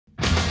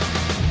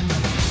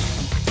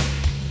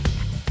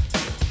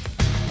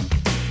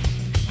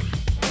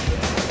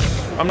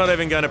I'm not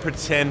even going to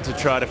pretend to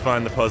try to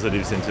find the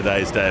positives in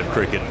today's day of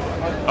cricket.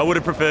 I would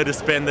have preferred to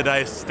spend the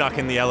day stuck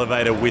in the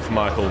elevator with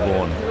Michael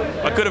Vaughan.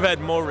 I could have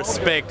had more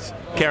respect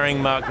carrying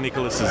Mark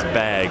Nicholas's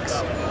bags.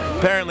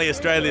 Apparently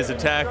Australia's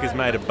attack has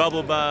made a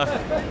bubble bath.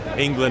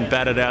 England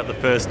batted out the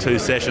first 2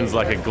 sessions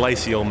like a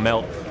glacial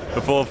melt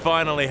before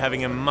finally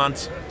having a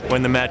munt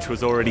when the match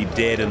was already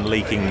dead and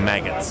leaking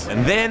maggots.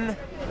 And then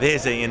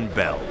there's Ian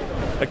Bell.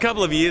 A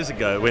couple of years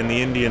ago, when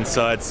the Indian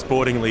side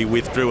sportingly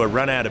withdrew a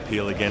run-out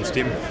appeal against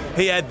him,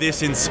 he had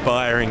this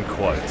inspiring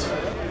quote.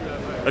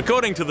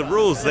 According to the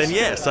rules, then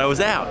yes, I was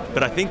out,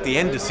 but I think the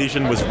end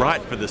decision was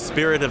right for the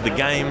spirit of the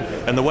game,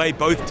 and the way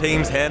both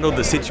teams handled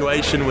the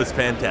situation was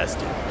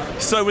fantastic.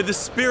 So with the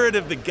spirit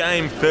of the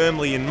game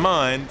firmly in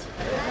mind,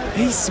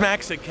 he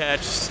smacks a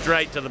catch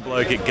straight to the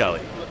bloke at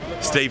gully.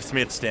 Steve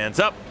Smith stands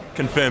up,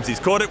 confirms he's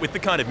caught it with the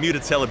kind of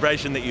muted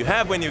celebration that you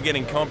have when you're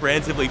getting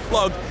comprehensively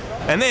flogged,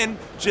 and then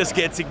just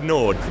gets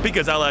ignored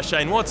because, a la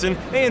Shane Watson,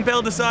 Ian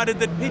Bell decided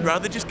that he'd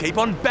rather just keep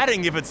on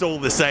batting if it's all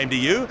the same to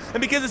you,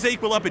 and because it's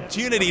equal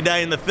opportunity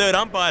day in the third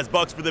umpire's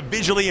box for the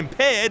visually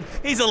impaired,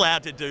 he's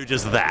allowed to do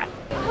just that.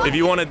 If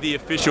you wanted the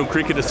official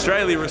Cricket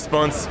Australia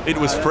response, it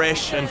was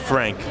fresh and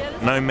frank.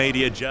 No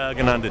media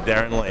jargon under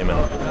Darren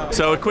Lehmann.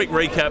 So a quick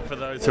recap for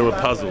those who are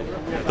puzzled.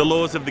 The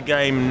laws of the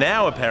game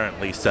now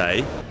apparently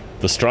say,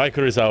 the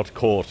striker is out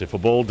caught if a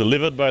ball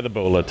delivered by the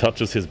bowler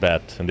touches his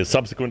bat and is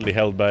subsequently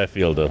held by a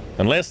fielder,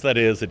 unless, that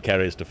is, it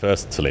carries to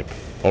first slip,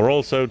 or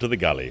also to the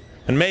gully,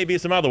 and maybe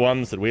some other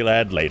ones that we'll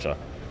add later,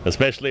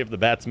 especially if the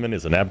batsman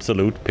is an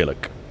absolute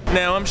pillock.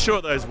 Now, I'm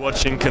sure those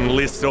watching can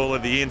list all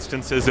of the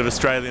instances of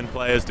Australian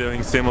players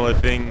doing similar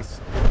things.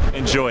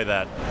 Enjoy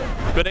that.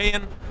 But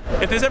Ian,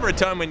 if there's ever a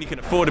time when you can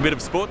afford a bit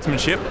of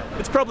sportsmanship,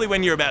 it's probably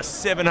when you're about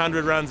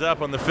 700 runs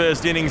up on the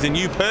first innings and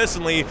you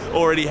personally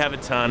already have a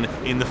ton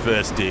in the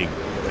first dig.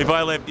 If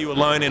I left you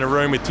alone in a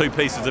room with 2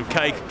 pieces of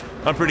cake,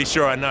 I'm pretty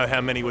sure I know how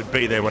many would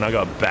be there when I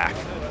got back.